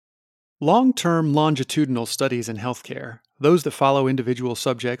Long-term longitudinal studies in healthcare, those that follow individual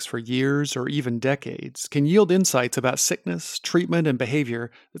subjects for years or even decades, can yield insights about sickness, treatment, and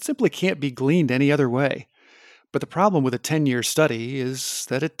behavior that simply can't be gleaned any other way. But the problem with a 10-year study is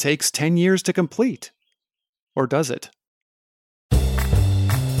that it takes 10 years to complete. Or does it?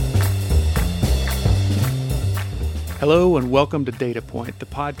 Hello and welcome to Data Point, the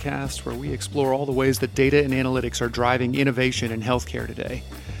podcast where we explore all the ways that data and analytics are driving innovation in healthcare today.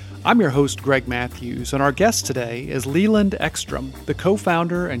 I'm your host, Greg Matthews, and our guest today is Leland Ekstrom, the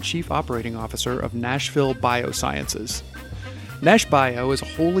co-founder and chief operating officer of Nashville Biosciences. Nash Bio is a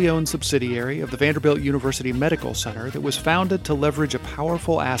wholly owned subsidiary of the Vanderbilt University Medical Center that was founded to leverage a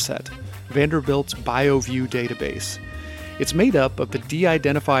powerful asset, Vanderbilt's BioView database. It's made up of the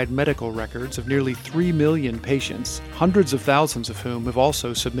de-identified medical records of nearly 3 million patients, hundreds of thousands of whom have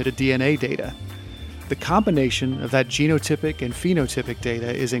also submitted DNA data. The combination of that genotypic and phenotypic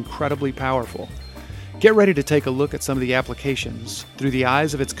data is incredibly powerful. Get ready to take a look at some of the applications through the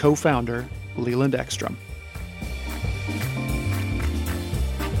eyes of its co-founder, Leland Ekstrom.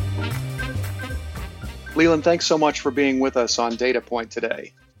 Leland, thanks so much for being with us on Data Point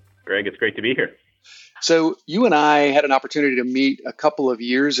today. Greg, it's great to be here. So you and I had an opportunity to meet a couple of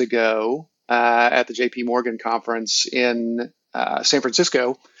years ago at the JP Morgan conference in San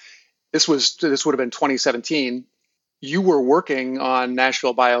Francisco. This would have been 2017. You were working on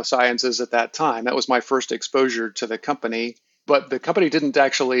Nashville Biosciences at that time. That was my first exposure to the company. But the company didn't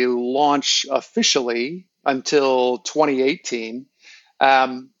actually launch officially until 2018.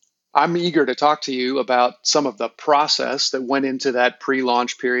 I'm eager to talk to you about some of the process that went into that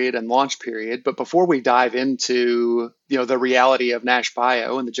pre-launch period and launch period. But before we dive into the reality of Nash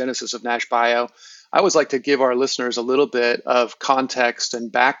Bio and the genesis of Nash Bio, I always like to give our listeners a little bit of context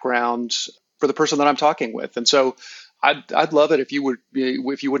and background for the person that I'm talking with. And so I'd love it if you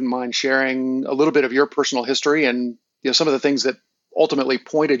wouldn't mind sharing a little bit of your personal history and some of the things that ultimately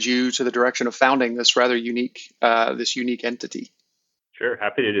pointed you to the direction of founding this rather unique entity. Sure,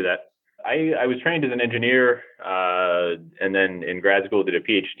 happy to do that. I was trained as an engineer, and then in grad school did a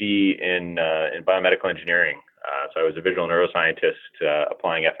PhD in biomedical engineering. So I was a visual neuroscientist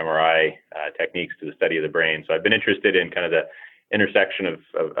applying fMRI techniques to the study of the brain. So I've been interested in kind of the intersection of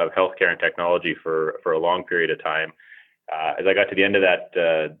healthcare and technology for a long period of time. As I got to the end of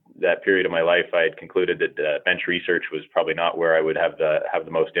that period of my life, I had concluded that bench research was probably not where I would have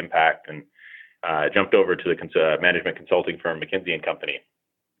the most impact, and jumped over to the management consulting firm McKinsey & Company.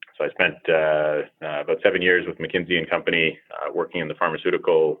 So I spent about 7 years with McKinsey & Company working in the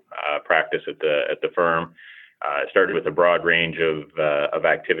pharmaceutical practice at the firm. Started with a broad range of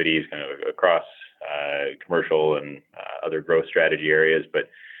activities kind of across commercial and other growth strategy areas. But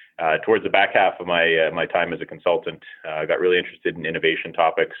towards the back half of my time as a consultant, I got really interested in innovation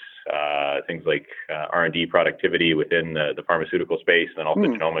topics, things like R&D productivity within the pharmaceutical space, and then also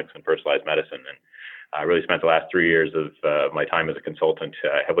genomics and personalized medicine. And I really spent the last 3 years of my time as a consultant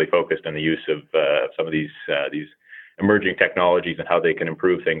heavily focused on the use of some of these emerging technologies and how they can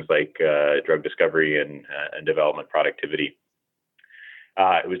improve things like drug discovery and development productivity.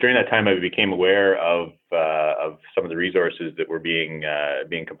 It was during that time I became aware of some of the resources that were being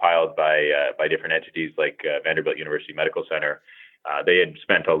compiled by different entities like Vanderbilt University Medical Center. They had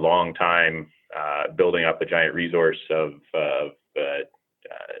spent a long time building up a giant resource of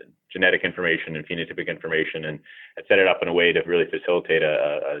genetic information and phenotypic information, and had set it up in a way to really facilitate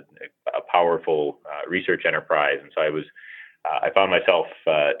a powerful research enterprise. And so I found myself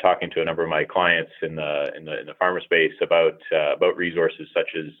talking to a number of my clients in the pharma space about resources such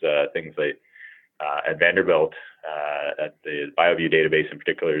as things like at Vanderbilt, at the BioView database in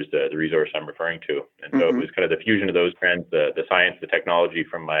particular is the resource I'm referring to. And so it was kind of the fusion of those trends, the science, the technology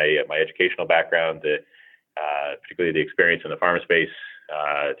from my educational background, particularly the experience in the pharma space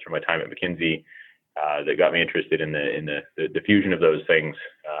through my time at McKinsey, that got me interested in the fusion of those things,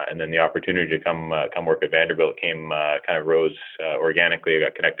 and then the opportunity to come work at Vanderbilt kind of rose organically. I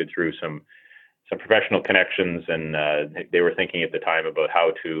got connected through some professional connections, and they were thinking at the time about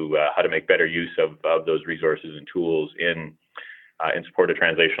how to make better use of those resources and tools in support of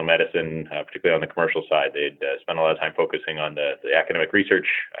translational medicine, particularly on the commercial side. They'd spent a lot of time focusing on the academic research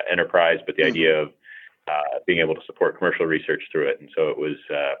enterprise, but the idea of being able to support commercial research through it. And so it was.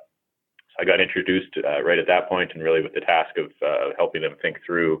 I got introduced right at that point, and really with the task of helping them think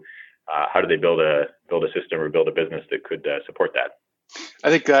through how do they build a system or build a business that could support that. I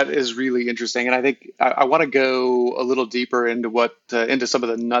think that is really interesting, and I think I want to go a little deeper into some of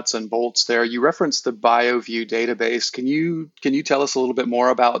the nuts and bolts there. You referenced the BioView database. Can you tell us a little bit more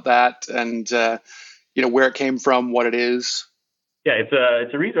about that and where it came from, what it is? Yeah,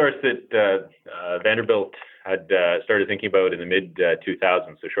 it's a resource that Vanderbilt had started thinking about in the mid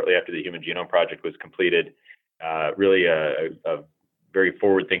 2000s. So shortly after the Human Genome Project was completed, really a very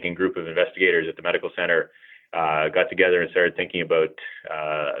forward-thinking group of investigators at the medical center got together and started thinking about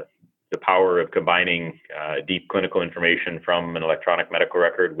the power of combining deep clinical information from an electronic medical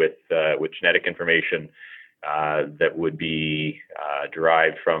record with genetic information that would be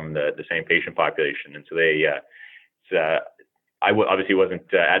derived from the same patient population. And so obviously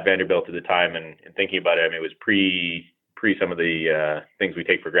wasn't at Vanderbilt at the time and thinking about it. I mean, it was pre some of the things we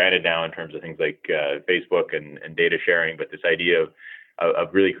take for granted now in terms of things like Facebook and data sharing. But this idea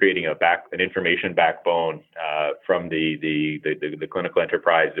of really creating an information backbone from the clinical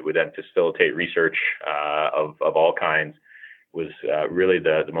enterprise that would then facilitate research of all kinds was really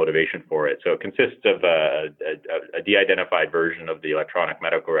the motivation for it. So it consists of a de-identified version of the electronic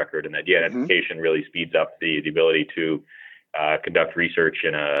medical record, and that de-identification really speeds up the ability to conduct research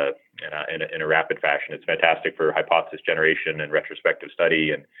in a rapid fashion. It's fantastic for hypothesis generation and retrospective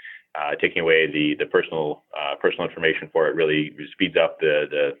study, and taking away the personal information for it really speeds up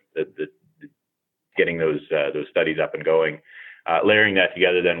the getting those studies up and going. Layering that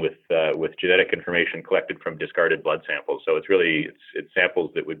together then with genetic information collected from discarded blood samples. So it's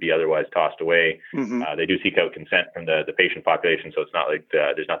samples that would be otherwise tossed away. Mm-hmm. They do seek out consent from the patient population, so it's not like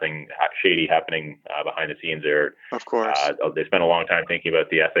there's nothing shady happening behind the scenes there. Of course. They spent a long time thinking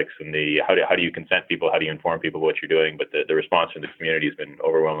about the ethics and how do you consent people, how do you inform people what you're doing, but the response from the community has been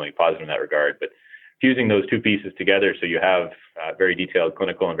overwhelmingly positive in that regard. But fusing those two pieces together, so you have very detailed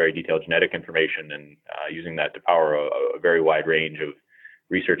clinical and very detailed genetic information, and using that to power a very wide range of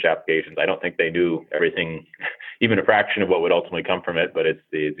research applications. I don't think they knew everything, even a fraction of what would ultimately come from it, but it's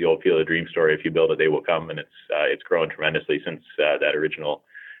the old Field of Dreams story. If you build it, they will come, and it's grown tremendously since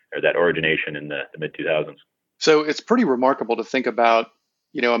that origination in the mid 2000s. So it's pretty remarkable to think about,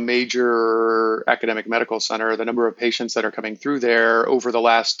 a major academic medical center, the number of patients that are coming through there over the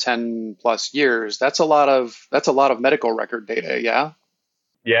last 10 plus years. That's a lot of medical record data. Yeah.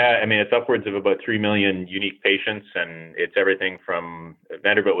 Yeah. I mean, it's upwards of about 3 million unique patients, and it's everything from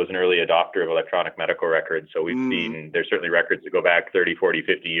Vanderbilt was an early adopter of electronic medical records. So we've seen, there's certainly records that go back 30, 40,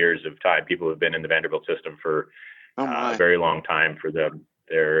 50 years of time. People have been in the Vanderbilt system for a very long time for their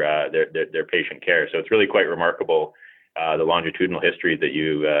patient care. So it's really quite remarkable. The longitudinal history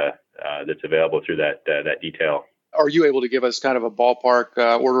that's available through that detail. Are you able to give us kind of a ballpark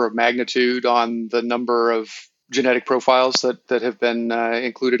order of magnitude on the number of genetic profiles that have been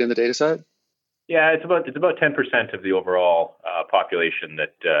included in the data set? Yeah, it's about 10% of the overall population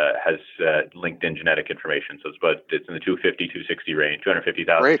that has linked in genetic information. So it's in the 250, 260 range,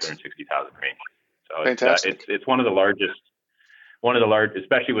 250,000, 260,000 range. So fantastic. It's one of the largest,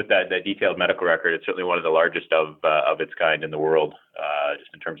 especially with that detailed medical record. It's certainly one of the largest of its kind in the world, just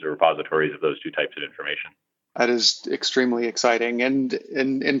in terms of repositories of those two types of information. That is extremely exciting. And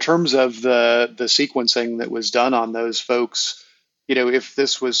in terms of the sequencing that was done on those folks, if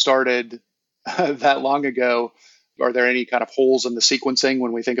this was started that long ago, are there any kind of holes in the sequencing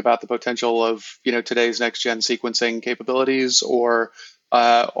when we think about the potential of, today's next gen sequencing capabilities, or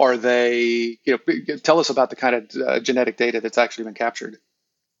are they, tell us about the kind of genetic data that's actually been captured?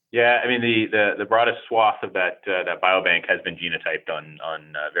 Yeah, I mean, the broadest swath of that biobank has been genotyped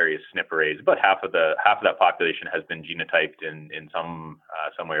on various SNP arrays. About half of that population has been genotyped in some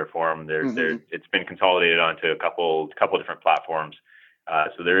way or form. It's been consolidated onto a couple different platforms.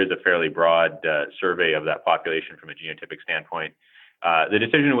 So there is a fairly broad survey of that population from a genotypic standpoint. The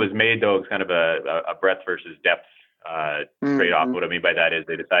decision was made, though, it's kind of a breadth versus depth trade-off. What I mean by that is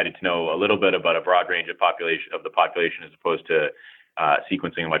they decided to know a little bit about a broad range of the population as opposed to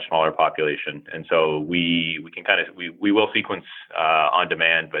sequencing a much smaller population. And so we will sequence on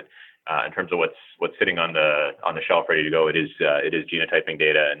demand, but in terms of what's sitting on the shelf ready to go, it is genotyping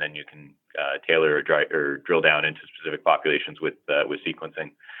data, and then you can tailor or drill down into specific populations with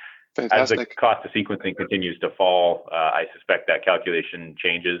sequencing. Fantastic. As the cost of sequencing continues to fall, I suspect that calculation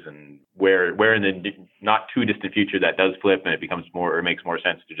changes, and where in the not too distant future that does flip and it becomes makes more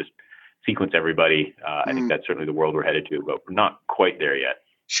sense to just sequence everybody. I think that's certainly the world we're headed to, but we're not quite there yet.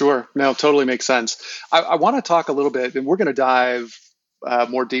 Sure. No, totally makes sense. I want to talk a little bit, and we're going to dive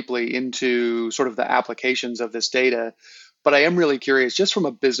more deeply into sort of the applications of this data. But I am really curious, just from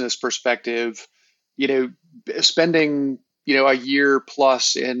a business perspective, spending a year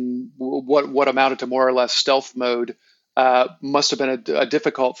plus in what amounted to more or less stealth mode must have been a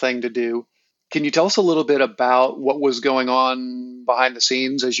difficult thing to do. Can you tell us a little bit about what was going on behind the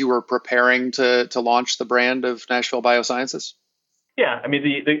scenes as you were preparing to launch the brand of Nashville Biosciences? Yeah, I mean,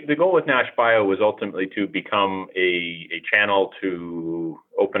 the goal with Nash Bio was ultimately to become a channel to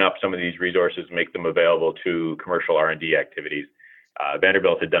open up some of these resources and make them available to commercial R&D activities.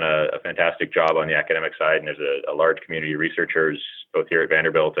 Vanderbilt had done a fantastic job on the academic side, and there's a large community of researchers both here at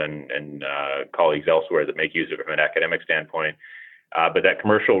Vanderbilt and colleagues elsewhere that make use of it from an academic standpoint. But that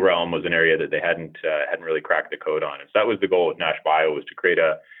commercial realm was an area that they hadn't really cracked the code on, and so that was the goal with Nash Bio, was to create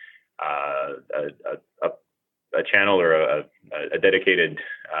a channel or a dedicated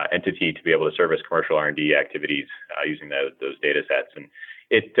entity to be able to service commercial R&D activities using those data sets. And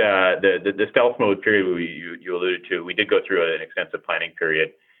the stealth mode period you alluded to, we did go through an extensive planning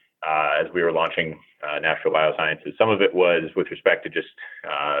period as we were launching Nashville Biosciences. Some of it was with respect to just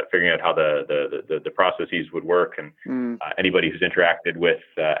figuring out how the processes would work, and anybody who's interacted with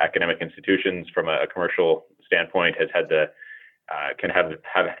academic institutions from a commercial standpoint has had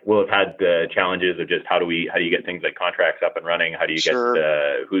will have had the challenges of just how do you get things like contracts up and running? How do you get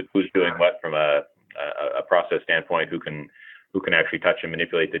who's doing what from a process standpoint? Who can actually touch and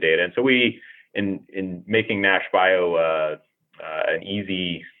manipulate the data? And so we, in making Nash Bio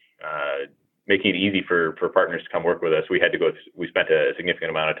making it easy for partners to come work with us, we spent a significant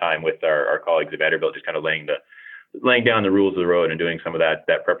amount of time with our colleagues at Vanderbilt, just kind of laying down the rules of the road and doing some of that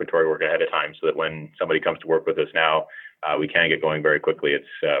preparatory work ahead of time, so that when somebody comes to work with us now, we can get going very quickly.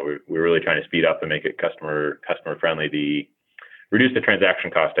 We're really trying to speed up and make it customer friendly, reduce the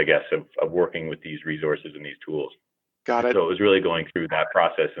transaction cost, I guess, of working with these resources and these tools. Got it. So it was really going through that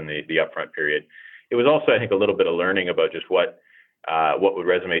process in the upfront period. It was also, I think, a little bit of learning about just what would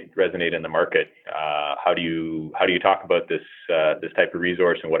resonate in the market. How do you talk about this type of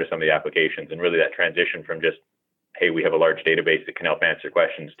resource, and what are some of the applications? And really that transition from just, hey, we have a large database that can help answer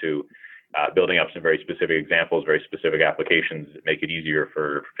questions, to building up some very specific examples, very specific applications that make it easier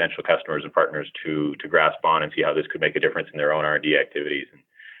for potential customers and partners to grasp on and see how this could make a difference in their own R&D activities. And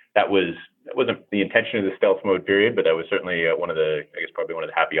that wasn't the intention of the stealth mode period, but that was certainly probably one of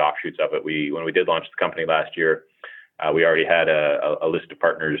the happy offshoots of it. When we did launch the company last year, we already had a list of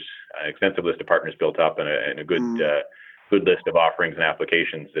partners, an extensive list of partners built up, and a good list of offerings and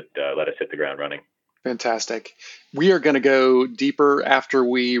applications that let us hit the ground running. Fantastic. We are going to go deeper after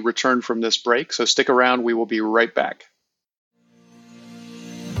we return from this break, so stick around. We will be right back.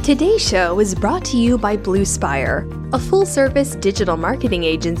 Today's show is brought to you by Bluespire, a full-service digital marketing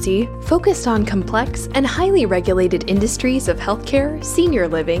agency focused on complex and highly regulated industries of healthcare, senior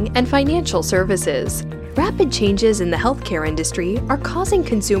living, and financial services. Rapid changes in the healthcare industry are causing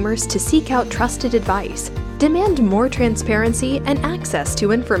consumers to seek out trusted advice, demand more transparency and access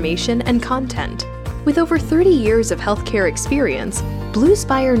to information and content. With over 30 years of healthcare experience,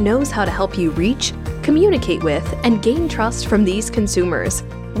 Bluespire knows how to help you reach, communicate with, and gain trust from these consumers.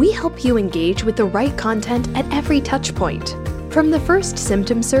 We help you engage with the right content at every touch point, from the first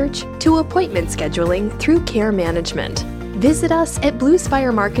symptom search to appointment scheduling through care management. Visit us at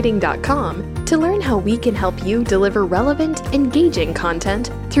bluespiremarketing.com to learn how we can help you deliver relevant, engaging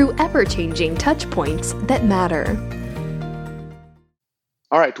content through ever-changing touch points that matter.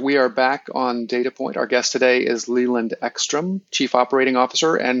 All right, we are back on Data Point. Our guest today is Leland Ekstrom, Chief Operating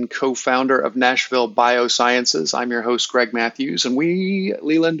Officer and co-founder of Nashville Biosciences. I'm your host, Greg Matthews. And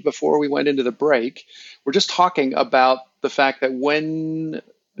Leland, before we went into the break, we're just talking about the fact that when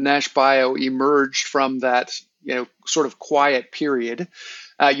Nash Bio emerged from that, sort of quiet period,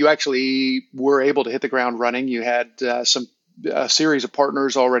 you actually were able to hit the ground running. You had a series of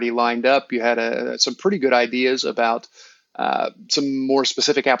partners already lined up. You had some pretty good ideas about some more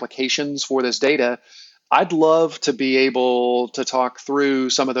specific applications for this data. I'd love to be able to talk through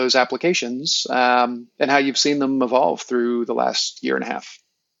some of those applications and how you've seen them evolve through the last year and a half.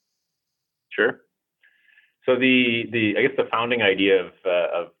 Sure. So I guess the founding idea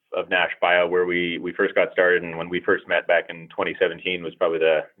of Nash Bio, where we first got started, and when we first met back in 2017, was probably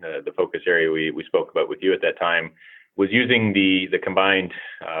the focus area we spoke about with you at that time, was using the combined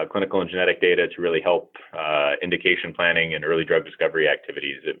clinical and genetic data to really help indication planning and early drug discovery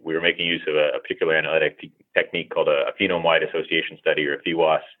activities. We were making use of a particular analytic technique called a phenome-wide association study, or a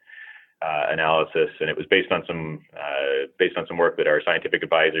PheWAS analysis, and it was based on some work that our scientific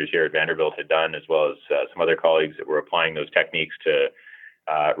advisors here at Vanderbilt had done, as well as some other colleagues that were applying those techniques to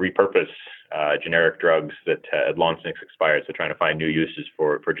repurpose generic drugs that had long since expired, so trying to find new uses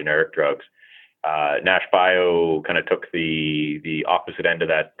for generic drugs. Nash Bio kind of took the opposite end of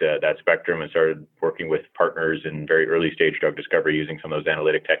that spectrum and started working with partners in very early stage drug discovery, using some of those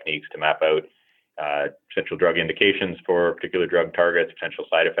analytic techniques to map out potential drug indications for particular drug targets, potential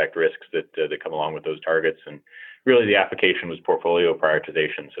side effect risks that come along with those targets. And really the application was portfolio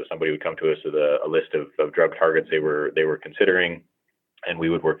prioritization. So somebody would come to us with a list of drug targets they were considering. and we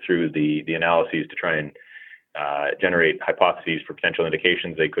would work through the analyses to try and generate hypotheses for potential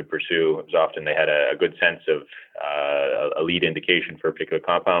indications they could pursue. It was often they had a good sense of a lead indication for a particular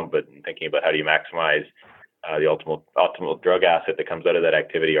compound, but in thinking about how do you maximize the optimal drug asset that comes out of that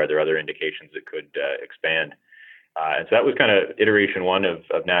activity, are there other indications that could expand? And so that was kind of iteration one of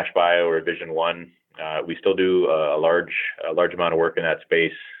Nash Bio, or Vision One. We still do a large amount of work in that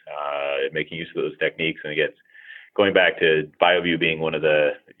space, making use of those techniques. And again, going back to BioView being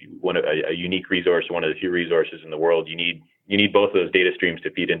a unique resource, one of the few resources in the world, you need both of those data streams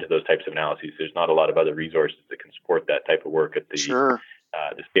to feed into those types of analyses. There's not a lot of other resources that can support that type of work at the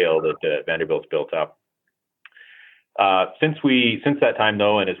scale that Vanderbilt's built up. Since that time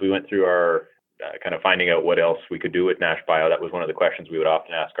though, and as we went through our kind of finding out what else we could do with Nash Bio, that was one of the questions we would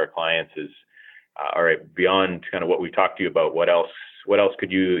often ask our clients is, all right, beyond kind of what we talked to you about, what else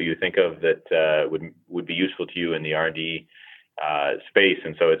could you think of that would be useful to you in the R&D space?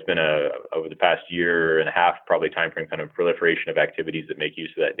 And so it's been over the past year and a half, probably timeframe, kind of proliferation of activities that make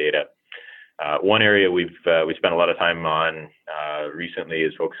use of that data. One area we spent a lot of time on recently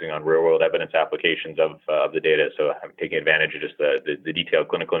is focusing on real-world evidence applications of the data. So I'm taking advantage of just the detailed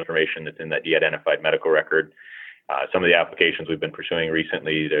clinical information that's in that de-identified medical record. Some of the applications we've been pursuing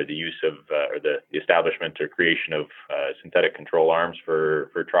recently, they're the use of or the establishment or creation of synthetic control arms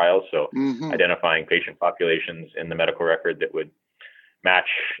for trials. So identifying patient populations in the medical record that would match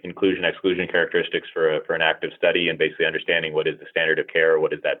inclusion-exclusion characteristics for an active study, and basically understanding what is the standard of care,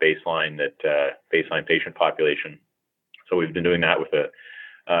 what is that baseline patient population. So we've been doing that with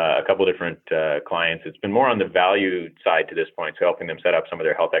a couple different clients. It's been more on the value side to this point, so helping them set up some of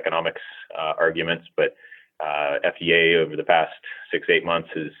their health economics arguments. But FDA over the past 6-8 months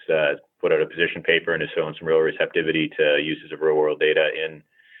has put out a position paper and has shown some real receptivity to uses of real-world data in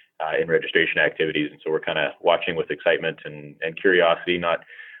registration activities. And so we're kind of watching with excitement and curiosity.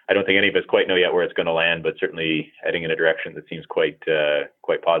 I don't think any of us quite know yet where it's going to land, but certainly heading in a direction that seems quite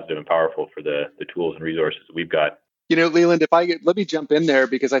positive and powerful for the tools and resources that we've got. Leland, let me jump in there,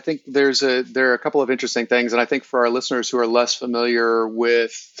 because I think there are a couple of interesting things. And I think for our listeners who are less familiar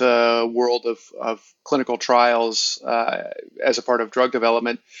with the world of clinical trials as a part of drug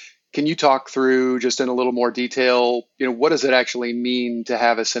development, can you talk through just in a little more detail, what does it actually mean to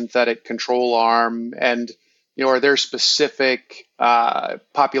have a synthetic control arm? And, are there specific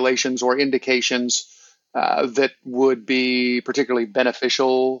populations or indications that would be particularly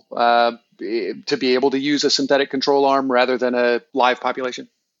beneficial to be able to use a synthetic control arm rather than a live population?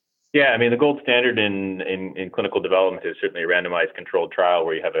 Yeah, I mean, the gold standard in clinical development is certainly a randomized controlled trial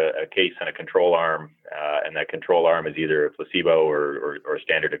where you have a case and a control arm, and that control arm is either a placebo or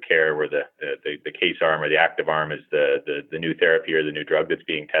standard of care, where the case arm or the active arm is the new therapy or the new drug that's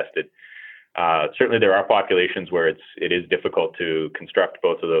being tested. Certainly, there are populations where it is difficult to construct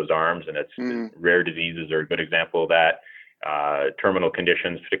both of those arms, and rare diseases are a good example of that. Terminal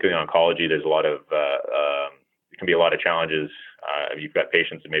conditions, particularly in oncology, there's it can be a lot of challenges. You've got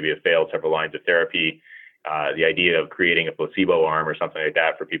patients that maybe have failed several lines of therapy. The idea of creating a placebo arm or something like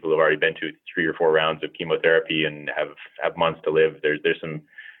that for people who have already been to 3 or 4 rounds of chemotherapy and have months to live,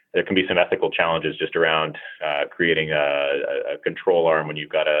 there can be some ethical challenges just around creating a control arm when you've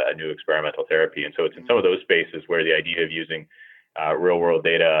got a new experimental therapy. And so it's in some of those spaces where the idea of using real world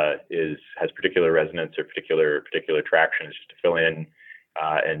data has particular resonance or particular traction, is just to fill in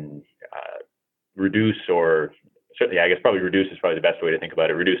and reduce, or certainly, I guess probably reduce is probably the best way to think about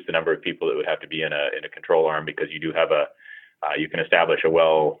it. Reduce the number of people that would have to be in a control arm, because you do have you can establish a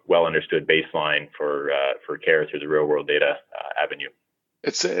well understood baseline for care through the real world data avenue.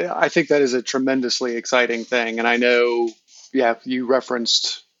 I think that is a tremendously exciting thing, and I know, you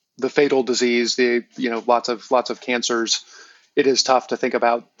referenced the fatal disease, lots of cancers. It is tough to think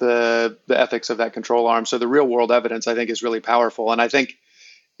about the ethics of that control arm. So the real world evidence, I think, is really powerful, and I think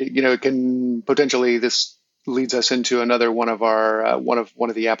it can potentially, this leads us into another one of our one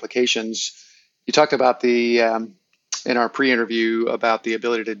of the applications. You talked about in our pre-interview about the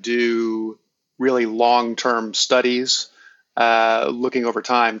ability to do really long-term studies, looking over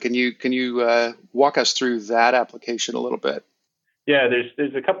time. Can you walk us through that application a little bit? Yeah,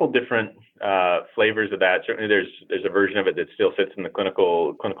 there's a couple different flavors of that. Certainly, there's a version of it that still sits in the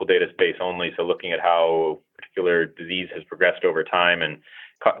clinical data space only. So looking at how particular disease has progressed over time, and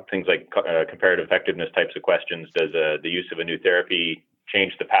things like comparative effectiveness types of questions. Does the use of a new therapy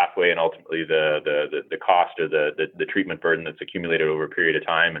change the pathway and ultimately the cost or the treatment burden that's accumulated over a period of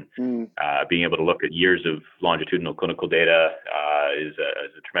time? And being able to look at years of longitudinal clinical data is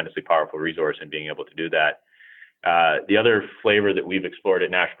a tremendously powerful resource in being able to do that. The other flavor that we've explored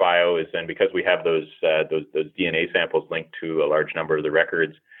at Nash Bio is then because we have those DNA samples linked to a large number of the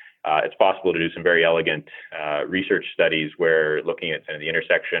records, it's possible to do some very elegant research studies where looking at kind of the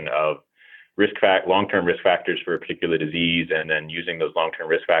intersection of long-term risk factors for a particular disease, and then using those long-term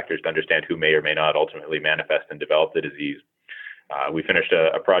risk factors to understand who may or may not ultimately manifest and develop the disease. We finished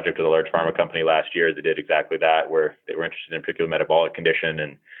a project with a large pharma company last year that did exactly that, where they were interested in a particular metabolic condition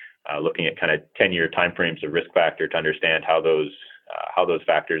and looking at kind of 10-year timeframes of risk factor to understand how those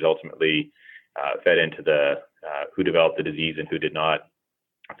factors ultimately fed into the who developed the disease and who did not.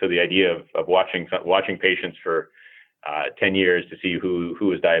 So the idea of watching patients for 10 years to see who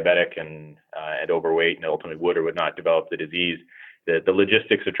was diabetic and overweight and ultimately would or would not develop the disease. The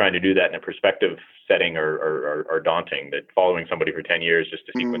logistics of trying to do that in a prospective setting are daunting. That following somebody for 10 years just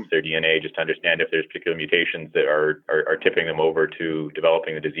to sequence their DNA, just to understand if there's particular mutations that are tipping them over to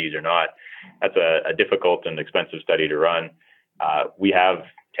developing the disease or not, that's a difficult and expensive study to run. We have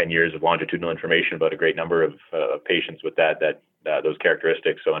 10 years of longitudinal information about a great number of patients with those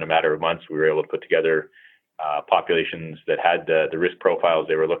characteristics. So in a matter of months, we were able to put together populations that had the risk profiles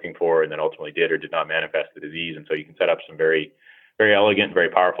they were looking for, and then ultimately did or did not manifest the disease. And so you can set up some very, very elegant, very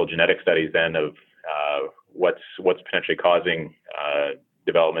powerful genetic studies then of what's potentially causing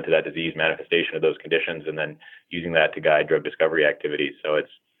development of that disease, manifestation of those conditions, and then using that to guide drug discovery activities. So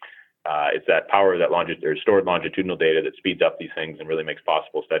it's that power of that stored longitudinal data that speeds up these things and really makes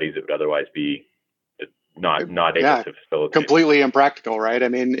possible studies that would otherwise be not able to facilitate. Completely impractical, right? I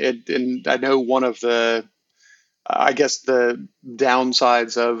mean, and I know one of the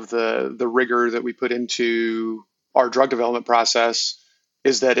downsides of the rigor that we put into our drug development process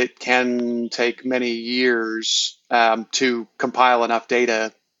is that it can take many years to compile enough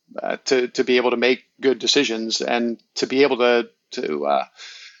data to be able to make good decisions, and to be able to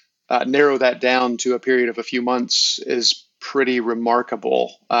narrow that down to a period of a few months is pretty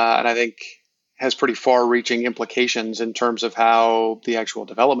remarkable, and I think has pretty far-reaching implications in terms of how the actual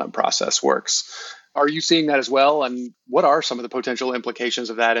development process works. Are you seeing that as well? And what are some of the potential implications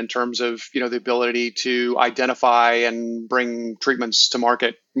of that in terms of, the ability to identify and bring treatments to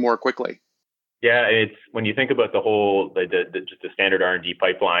market more quickly? Yeah, it's when you think about the whole, just the standard R&D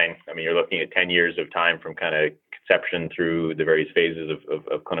pipeline. I mean, you're looking at 10 years of time from kind of conception through the various phases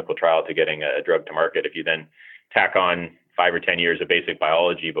of clinical trial to getting a drug to market. If you then tack on 5 or 10 years of basic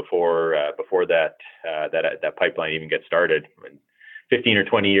biology before that pipeline even gets started, 15 or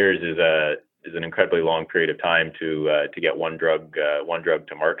 20 years is an incredibly long period of time to get one drug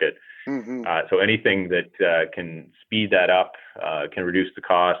to market. Mm-hmm. So anything that can speed that up, can reduce the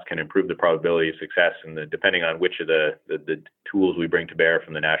cost, can improve the probability of success, and depending on which of the tools we bring to bear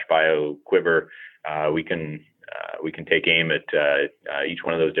from the Nash Bio quiver, we can take aim at each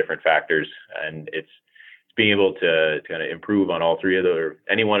one of those different factors, and it's being able to kind of improve on all three of those, or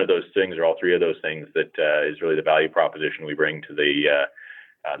any one of those things, or all three of those things that is really the value proposition we bring to the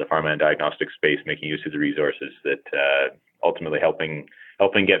pharma and diagnostic space, making use of the resources that ultimately helping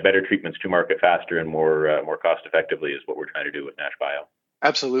get better treatments to market faster and more cost effectively is what we're trying to do with Nash Bio.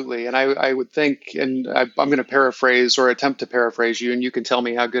 Absolutely. And I would think, and I'm going to paraphrase or attempt to paraphrase you, and you can tell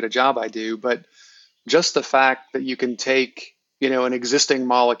me how good a job I do, but just the fact that you can take an existing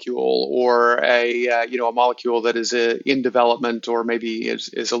molecule or a molecule that is in development or maybe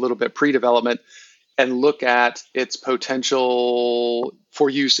is a little bit pre-development and look at its potential for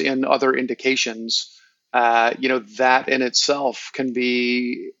use in other indications, that in itself can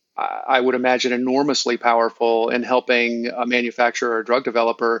be, I would imagine, enormously powerful in helping a manufacturer or drug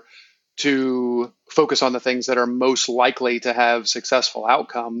developer to focus on the things that are most likely to have successful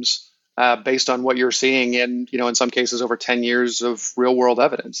outcomes based on what you're seeing in some cases over 10 years of real world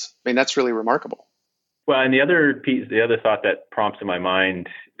evidence. I mean, that's really remarkable. Well, and the other thought that prompts in my mind,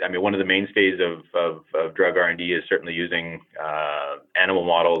 I mean, one of the mainstays of drug R&D is certainly using animal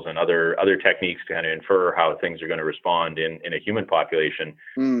models and other techniques to kind of infer how things are going to respond in a human population.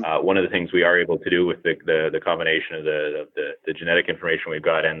 One of the things we are able to do with the combination of the genetic information we've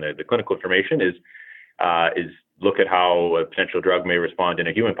got and the clinical information is look at how a potential drug may respond in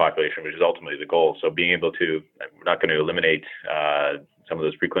a human population, which is ultimately the goal. So being able to, we're not going to eliminate some of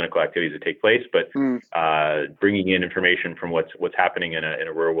those preclinical activities that take place, but bringing in information from what's happening in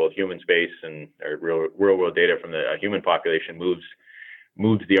a real world human space and real world data from the human population moves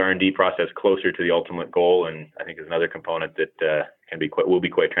the R&D process closer to the ultimate goal, and I think is another component that will be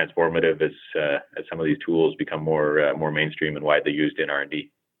quite transformative as some of these tools become more mainstream and widely used in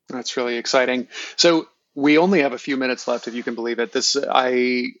R&D. That's really exciting. So we only have a few minutes left, if you can believe it.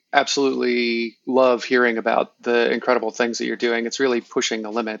 I absolutely love hearing about the incredible things that you're doing. It's really pushing the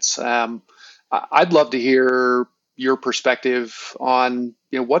limits. I'd love to hear your perspective on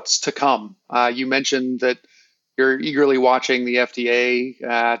what's to come. You mentioned that you're eagerly watching the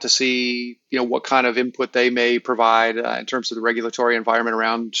FDA to see what kind of input they may provide in terms of the regulatory environment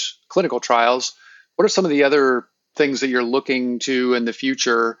around clinical trials. What are some of the other things that you're looking to in the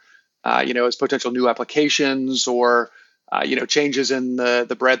future, as potential new applications or changes in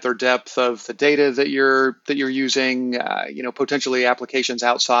the breadth or depth of the data that you're using, potentially applications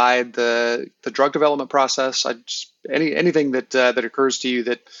outside the drug development process? Anything that occurs to you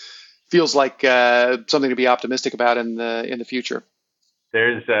that feels like something to be optimistic about in the future.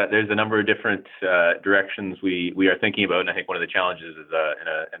 There's a number of different directions we are thinking about, and I think one of the challenges is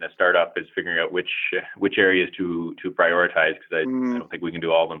in a startup is figuring out which areas to prioritize, because I don't think we can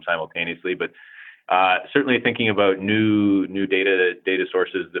do all of them simultaneously. But certainly thinking about new data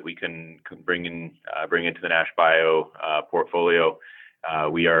sources that we can bring into the Nash Bio portfolio.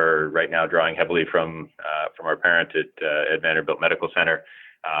 We are right now drawing heavily from our parent at Vanderbilt Medical Center.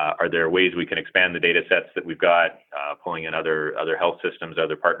 Are there ways we can expand the data sets that we've got, pulling in other health systems,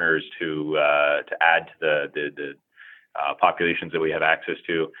 other partners to add to the populations that we have access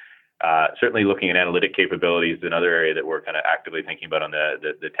to? Certainly looking at analytic capabilities is another area that we're kind of actively thinking about on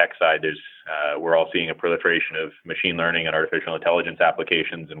the tech side. We're all seeing a proliferation of machine learning and artificial intelligence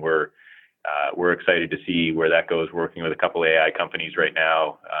applications, and we're excited to see where that goes. We're working with a couple AI companies right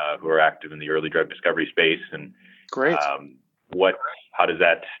now who are active in the early drug discovery space. And great. How does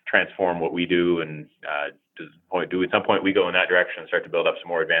that transform what we do? And do at some point we go in that direction and start to build up some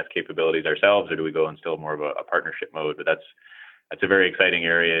more advanced capabilities ourselves, or do we go in still more of a partnership mode? But that's a very exciting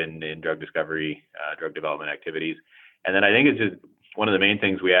area in drug discovery, drug development activities. And then I think it's just one of the main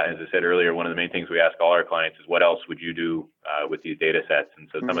things as I said earlier, one of the main things we ask all our clients is, what else would you do with these data sets? And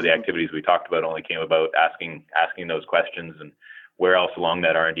so some of the activities we talked about only came about asking those questions, and where else along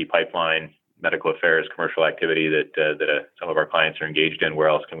that R&D pipeline, medical affairs, commercial activity that some of our clients are engaged in, where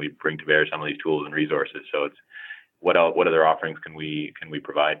else can we bring to bear some of these tools and resources? So it's what other offerings can we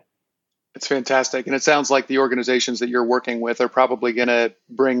provide? It's fantastic. And it sounds like the organizations that you're working with are probably going to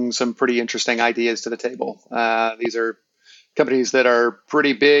bring some pretty interesting ideas to the table. These are companies that are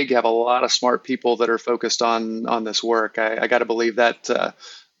pretty big, have a lot of smart people that are focused on this work. I got to believe that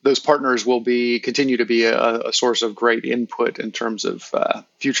those partners will continue to be a source of great input in terms of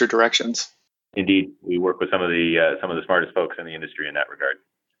future directions. Indeed, we work with some of the smartest folks in the industry in that regard.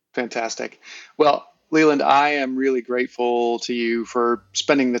 Fantastic. Well, Leland, I am really grateful to you for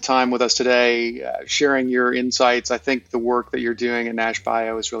spending the time with us today, sharing your insights. I think the work that you're doing at Nash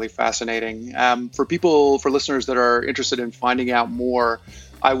Bio is really fascinating. For listeners that are interested in finding out more,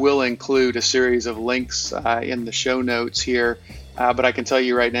 I will include a series of links in the show notes here. But I can tell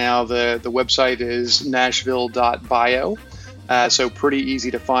you right now, the website is nashville.bio. So pretty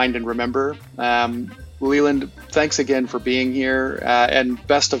easy to find and remember. Leland, thanks again for being here, and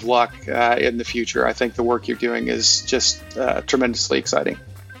best of luck in the future. I think the work you're doing is just tremendously exciting.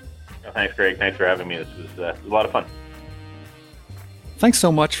 Thanks, Greg. Thanks for having me. This was a lot of fun. Thanks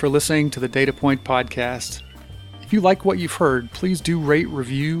so much for listening to the Data Point Podcast. If you like what you've heard, please do rate,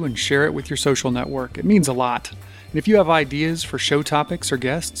 review, and share it with your social network. It means a lot. And if you have ideas for show topics or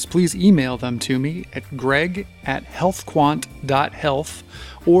guests, please email them to me at greg@healthquant.health,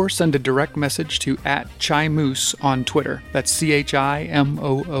 or send a direct message to @ChiMoose on Twitter. That's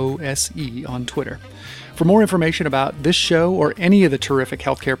CHIMOOSE on Twitter. For more information about this show or any of the terrific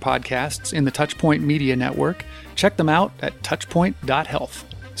healthcare podcasts in the Touchpoint Media Network, check them out at touchpoint.health.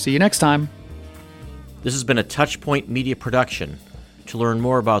 See you next time. This has been a Touchpoint Media production. To learn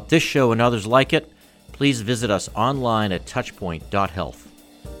more about this show and others like it, please visit us online at touchpoint.health.